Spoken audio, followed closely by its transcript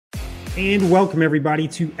And welcome everybody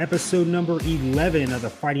to episode number 11 of the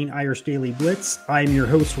Fighting Irish Daily Blitz. I'm your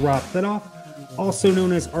host, Rob Fidoff, also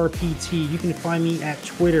known as RPT. You can find me at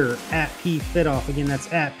Twitter at PFidoff. Again,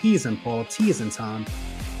 that's at P as in Paul, T as in Tom,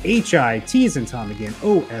 H-I-T as in Tom again,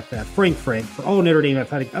 O-F-F, Frank. For all Notre Dame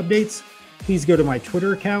athletic updates, please go to my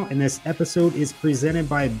Twitter account. And this episode is presented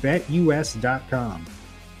by BetUS.com.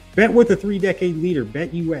 Bet with the 3-decade leader,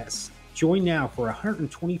 BetUS. Join now for a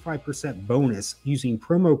 125% bonus using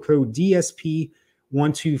promo code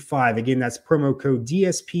DSP125. Again, that's promo code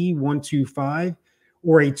DSP125,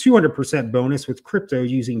 or a 200% bonus with crypto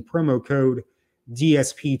using promo code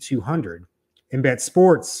DSP200. And bet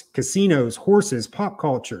sports, casinos, horses, pop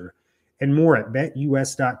culture, and more at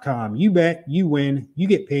BetUS.com. You bet, you win, you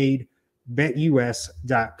get paid.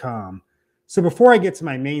 BetUS.com. So before I get to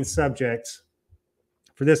my main subject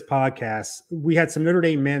for this podcast, we had some Notre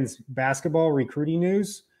Dame men's basketball recruiting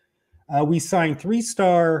news. We signed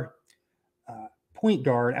 3-star point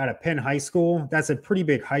guard out of Penn High School. That's a pretty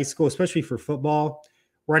big high school, especially for football,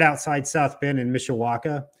 right outside South Bend in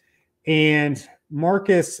Mishawaka. And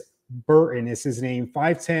Marcus Burton is his name,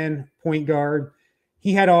 5'10", point guard.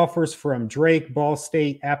 He had offers from Drake, Ball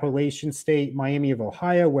State, Appalachian State, Miami of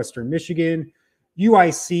Ohio, Western Michigan,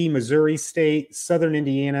 UIC, Missouri State, Southern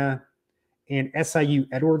Indiana, and SIU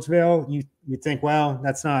Edwardsville. You'd think, well,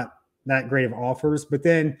 that's not that great of offers. But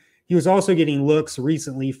then he was also getting looks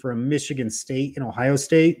recently from Michigan State and Ohio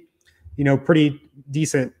State, pretty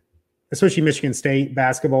decent, especially Michigan State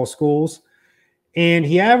basketball schools. And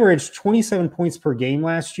he averaged 27 points per game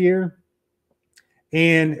last year.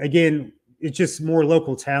 And again, it's just more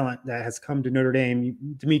local talent that has come to Notre Dame.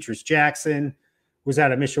 Demetrius Jackson was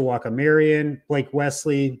out of Mishawaka Marion, Blake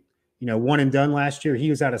Wesley, one and done last year. He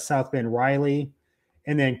was out of South Bend Riley.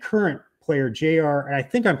 And then current player JR, and I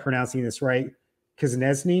think I'm pronouncing this right,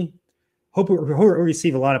 Kaznesny. Hope he'll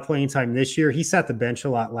receive a lot of playing time this year. He sat the bench a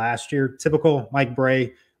lot last year. Typical Mike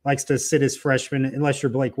Bray, likes to sit his freshman, unless you're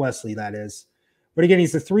Blake Wesley, that is. But again,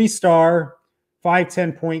 he's a 3-star,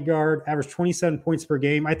 5'10" point guard, averaged 27 points per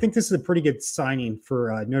game. I think this is a pretty good signing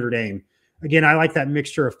for Notre Dame. Again, I like that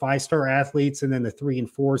mixture of 5-star athletes and then the 3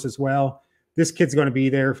 and 4s as well. This kid's going to be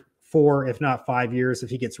there 4, if not 5 years if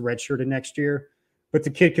he gets redshirted next year. But the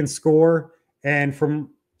kid can score. And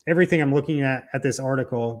from everything I'm looking at this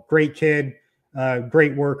article, great kid,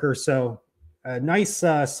 great worker. So a nice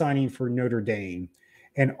signing for Notre Dame.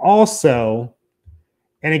 And also,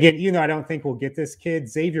 and again, I don't think we'll get this kid,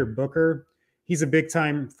 Xavier Booker. He's a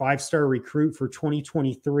big-time 5-star recruit for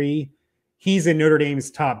 2023. He's in Notre Dame's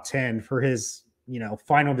top 10 for his,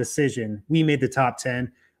 final decision. We made the top 10.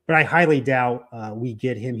 But I highly doubt we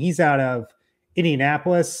get him. He's out of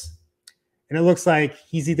Indianapolis, and it looks like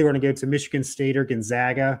he's either going to go to Michigan State or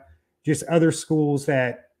Gonzaga, just other schools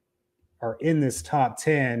that are in this top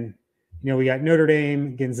 10. We got Notre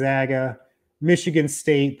Dame, Gonzaga, Michigan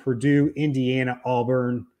State, Purdue, Indiana,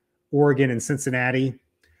 Auburn, Oregon, and Cincinnati.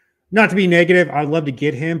 Not to be negative, I'd love to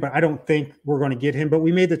get him, but I don't think we're going to get him. But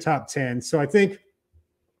we made the top 10. So I think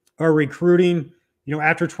our recruiting –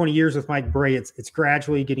 after 20 years with Mike Bray, it's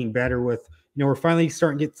gradually getting better with, we're finally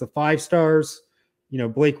starting to get to the 5-stars.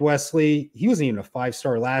 Blake Wesley, he wasn't even a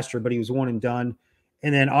 5-star last year, but he was one and done.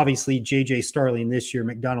 And then obviously JJ Starling this year,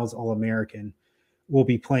 McDonald's All-American, will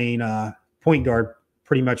be playing point guard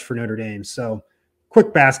pretty much for Notre Dame. So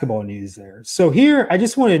quick basketball news there. So here, I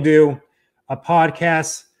just want to do a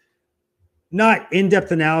podcast, not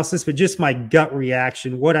in-depth analysis, but just my gut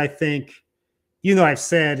reaction, what I think. I've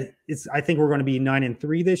said I think we're going to be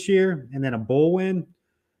 9-3 this year and then a bowl win.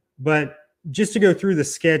 But just to go through the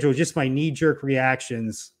schedule, just my knee-jerk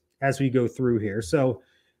reactions as we go through here. So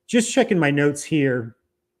just checking my notes here.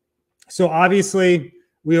 So obviously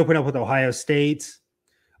we open up with Ohio State.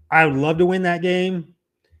 I would love to win that game.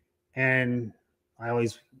 And I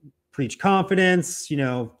always preach confidence,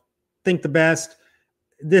 think the best.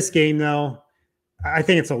 This game, though, I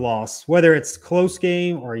think it's a loss, whether it's a close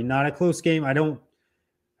game or not a close game.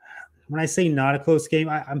 When I say not a close game,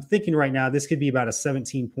 I'm thinking right now this could be about a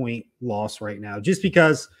 17-point loss right now, just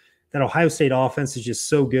because that Ohio State offense is just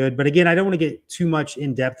so good. But again, I don't want to get too much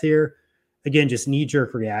in depth here. Again, just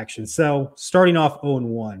knee-jerk reaction. So starting off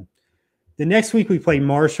 0-1. The next week we play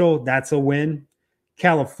Marshall. That's a win.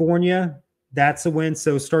 California, that's a win.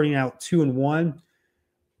 So starting out 2-1.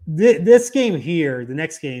 This game here, the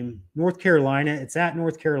next game, North Carolina, it's at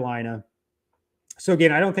North Carolina. So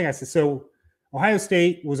again, I don't think I said so. Ohio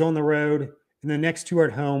State was on the road, and the next 2 are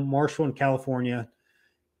at home, Marshall and California.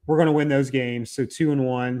 We're going to win those games, so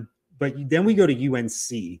 2-1. But then we go to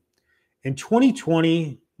UNC. In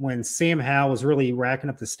 2020, when Sam Howell was really racking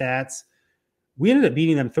up the stats, we ended up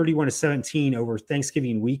beating them 31-17 over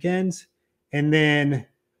Thanksgiving weekend. And then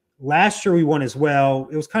last year we won as well.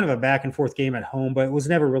 It was kind of a back and forth game at home, but it was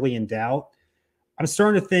never really in doubt. I'm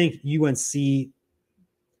starting to think UNC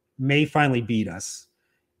may finally beat us.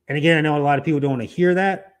 And again, I know a lot of people don't want to hear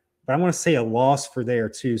that, but I want to say a loss for there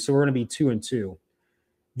too. So we're going to be 2-2.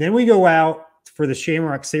 Then we go out for the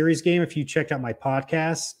Shamrock Series game. If you checked out my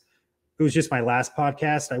podcast, it was just my last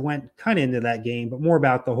podcast. I went kind of into that game, but more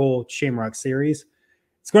about the whole Shamrock Series.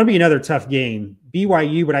 It's going to be another tough game.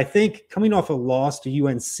 BYU, but I think coming off a loss to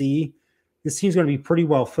UNC, this team's going to be pretty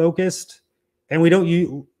well focused. And we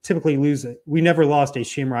don't typically lose it. We never lost a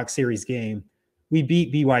Shamrock Series game. We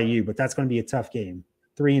beat BYU, but that's going to be a tough game.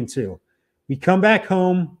 3-2. We come back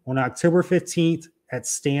home on October 15th at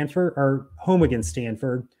Stanford, or home against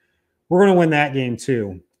Stanford. We're going to win that game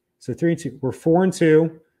too. So 3-2. We're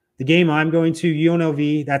 4-2. The game I'm going to,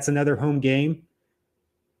 UNLV, that's another home game.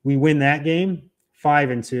 We win that game,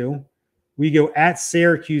 5-2. We go at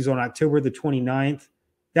Syracuse on October the 29th.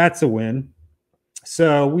 That's a win.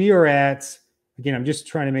 So we are at, again, I'm just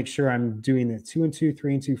trying to make sure I'm doing it. 2-2,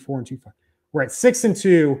 3-2, 4-2, 5. We're at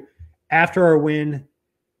 6-2 after our win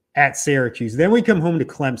at Syracuse. Then we come home to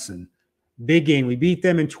Clemson. Big game. We beat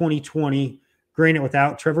them in 2020, granted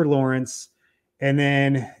without Trevor Lawrence. And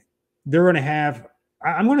then they're going to have,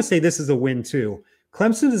 I'm going to say this is a win too.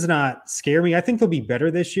 Clemson does not scare me. I think they'll be better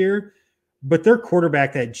this year. But their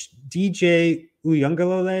quarterback, that DJ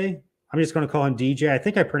Uyunglele, I'm just going to call him DJ. I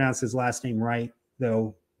think I pronounced his last name right,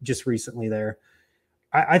 though, just recently there.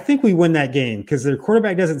 I think we win that game because their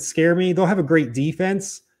quarterback doesn't scare me. They'll have a great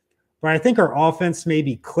defense, but I think our offense may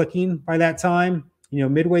be clicking by that time,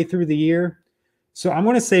 midway through the year. So I'm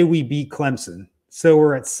going to say we beat Clemson. So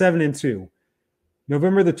we're at 7-2.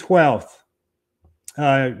 November the 12th,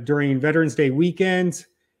 during Veterans Day weekend,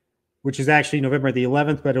 which is actually November the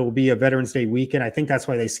 11th, but it will be a Veterans Day weekend. I think that's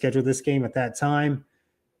why they scheduled this game at that time.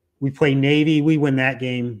 We play Navy. We win that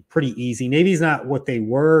game pretty easy. Navy's not what they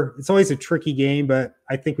were. It's always a tricky game, but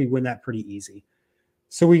I think we win that pretty easy.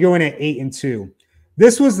 So we go in at 8-2.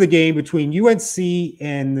 This was the game between UNC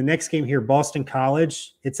and the next game here, Boston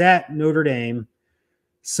College. It's at Notre Dame.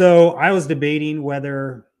 So I was debating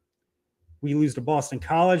whether we lose to Boston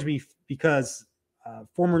College because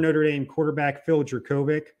former Notre Dame quarterback Phil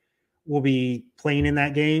Dracovic will be playing in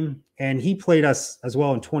that game. And he played us as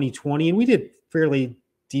well in 2020, and we did fairly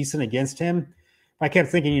decent against him. I kept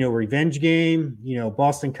thinking, revenge game,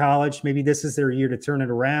 Boston College, maybe this is their year to turn it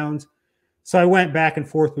around. So I went back and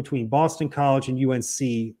forth between Boston College and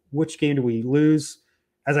UNC. Which game do we lose?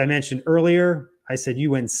 As I mentioned earlier, I said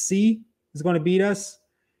UNC is going to beat us,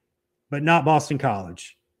 but not Boston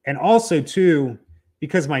College. And also, too,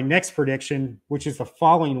 because my next prediction, which is the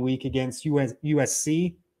following week against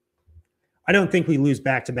USC, I don't think we lose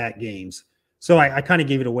back-to-back games. So I kind of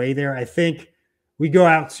gave it away there. I think we go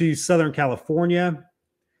out to Southern California,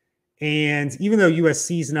 and even though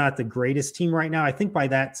USC is not the greatest team right now, I think by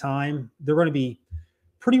that time they're going to be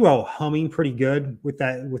pretty well humming pretty good with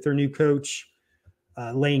their new coach,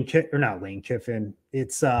 Lane Kiffin.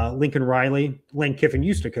 It's Lincoln Riley. Lane Kiffin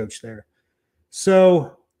used to coach there.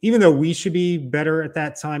 So even though we should be better at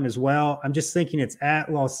that time as well, I'm just thinking it's at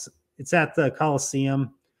the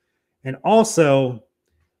Coliseum. And also,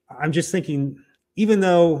 I'm just thinking, even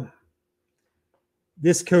though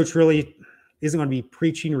this coach really isn't going to be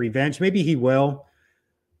preaching revenge, maybe he will.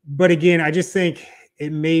 But again, I just think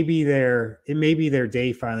it may be their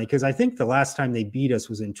day finally, because I think the last time they beat us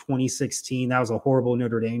was in 2016. That was a horrible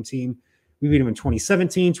Notre Dame team. We beat them in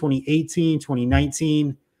 2017, 2018,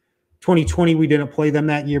 2019. 2020, we didn't play them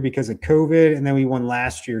that year because of COVID, and then we won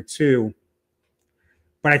last year too.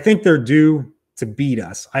 But I think they're due to beat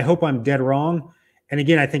us. I hope I'm dead wrong. And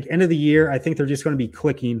again, I think end of the year, I think they're just going to be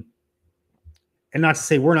clicking. And not to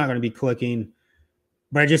say we're not going to be clicking,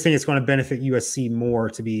 but I just think it's going to benefit USC more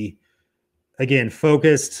to be, again,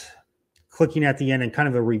 focused, clicking at the end, and kind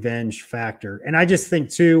of a revenge factor. And I just think,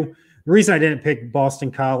 too, the reason I didn't pick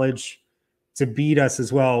Boston College to beat us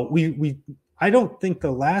as well, I don't think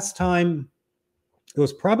the last time, it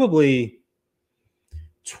was probably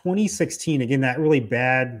 2016, again, that really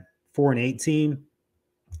bad 4-8 team.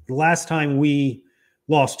 The last time we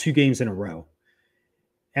lost 2 games in a row.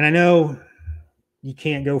 And I know you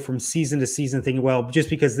can't go from season to season thinking, well, just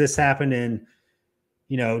because this happened in,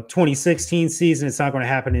 2016 season, it's not going to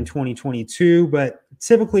happen in 2022. But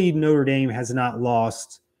typically Notre Dame has not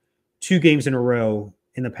lost 2 games in a row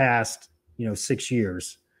in the past, 6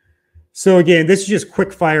 years. So again, this is just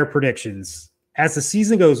quick fire predictions. As the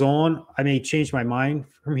season goes on, I may change my mind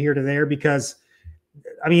from here to there because,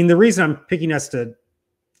 the reason I'm picking us to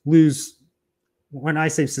lose when I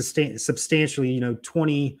say substantially,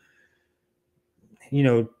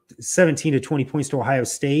 17 to 20 points to Ohio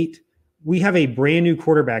State. We have a brand new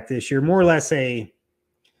quarterback this year, more or less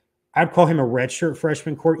I'd call him a redshirt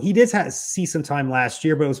freshman court. He did see some time last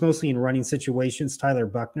year, but it was mostly in running situations, Tyler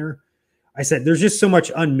Buckner. I said, there's just so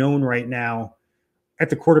much unknown right now at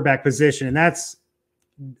the quarterback position. And that's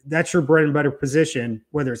your bread and butter position,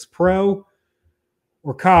 whether it's pro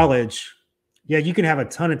or college. Yeah, you can have a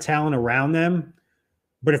ton of talent around them,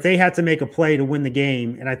 but if they have to make a play to win the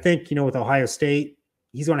game, and I think, with Ohio State,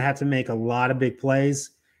 he's going to have to make a lot of big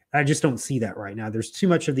plays. I just don't see that right now. There's too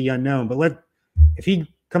much of the unknown. But if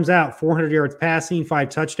he comes out 400 yards passing, 5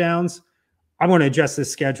 touchdowns, I'm going to adjust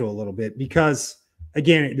this schedule a little bit because,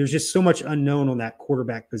 again, there's just so much unknown on that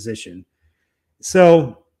quarterback position.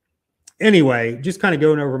 So anyway, just kind of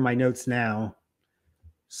going over my notes now.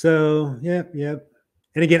 So, yep.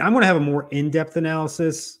 And again, I'm going to have a more in-depth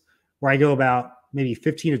analysis where I go about maybe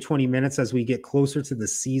 15 to 20 minutes as we get closer to the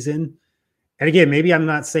season. And again, maybe I'm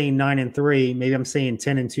not saying 9-3. Maybe I'm saying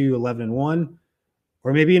 10-2, 11-1.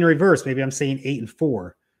 Or maybe in reverse, maybe I'm saying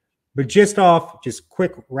 8-4. But just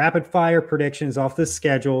quick rapid fire predictions off this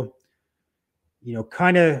schedule,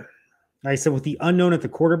 kind of, like I said, with the unknown at the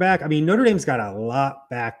quarterback. I mean, Notre Dame's got a lot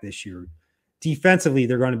back this year. Defensively,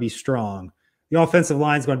 they're going to be strong. The offensive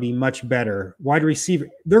line is going to be much better. Wide receiver,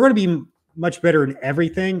 they're going to be much better in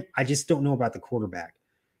everything. I just don't know about the quarterback.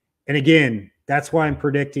 And again, that's why I'm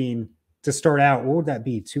predicting to start out. What would that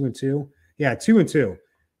be? 2-2? Yeah, 2-2.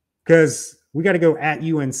 Because we got to go at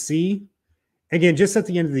UNC. Again, just at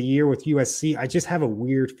the end of the year with USC, I just have a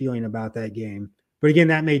weird feeling about that game. But again,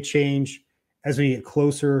 that may change as we get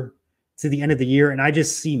closer to the end of the year. And I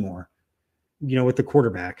just see more, with the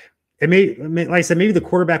quarterback. It may, like I said, maybe the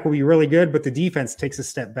quarterback will be really good, but the defense takes a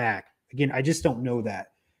step back. Again, I just don't know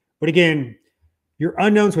that. But again, your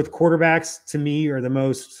unknowns with quarterbacks to me are the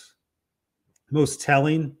most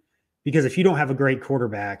telling, because if you don't have a great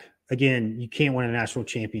quarterback, again, you can't win a national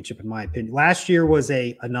championship, in my opinion. Last year was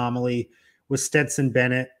an anomaly with Stetson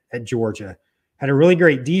Bennett at Georgia. Had a really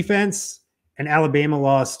great defense, and Alabama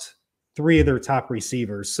lost 3 of their top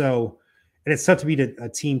receivers. So, and it's tough to beat a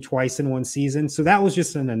team twice in one season. So that was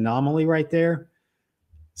just an anomaly right there.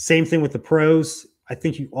 Same thing with the pros. I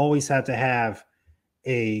think you always have to have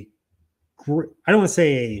I don't want to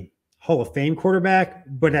say a Hall of Fame quarterback,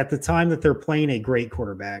 but at the time that they're playing, a great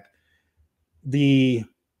quarterback. The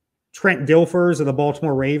Trent Dilfers of the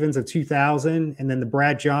Baltimore Ravens of 2000, and then the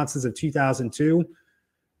Brad Johnsons of 2002.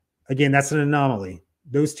 Again, that's an anomaly.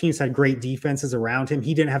 Those teams had great defenses around him.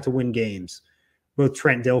 He didn't have to win games, both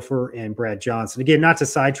Trent Dilfer and Brad Johnson. Again, not to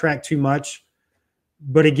sidetrack too much,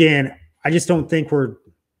 but again, I just don't think we're,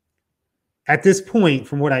 at this point,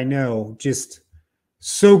 from what I know, just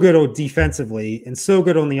so good defensively and so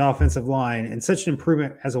good on the offensive line and such an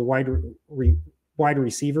improvement as a wide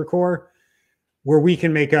receiver core where we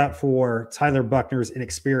can make up for Tyler Buckner's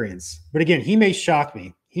inexperience. But again, he may shock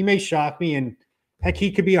me. And heck,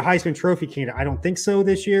 he could be a Heisman Trophy candidate. I don't think so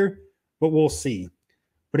this year, but we'll see.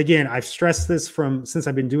 But again, I've stressed this since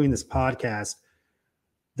I've been doing this podcast.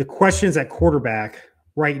 The questions at quarterback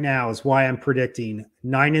right now is why I'm predicting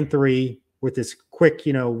 9-3 with this quick,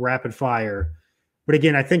 rapid fire. But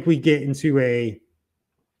again, I think we get into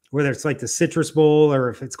whether it's like the Citrus Bowl or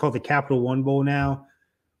if it's called the Capital One Bowl now,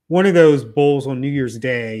 one of those bowls on New Year's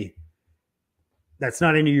Day, that's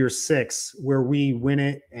not a New Year's 6, where we win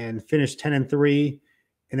it and finish 10-3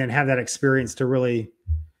 and then have that experience to really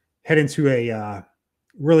head into a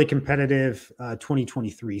really competitive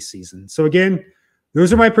 2023 season. So again,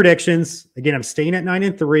 those are my predictions. Again, I'm staying at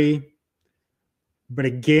 9-3, but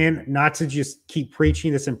again, not to just keep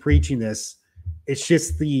preaching this. It's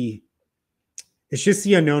just the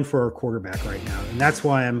unknown for our quarterback right now. And that's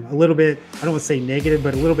why I'm a little bit, I don't want to say negative,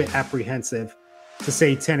 but a little bit apprehensive to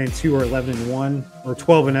say 10-2 or 11-1 or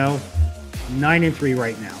 12-0, 9-3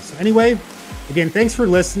 right now. So anyway, again, thanks for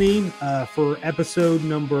listening for episode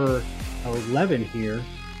number 11 here.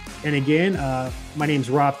 And again, my name's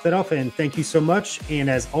Rob Thidoff, and thank you so much. And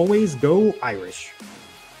as always, go Irish.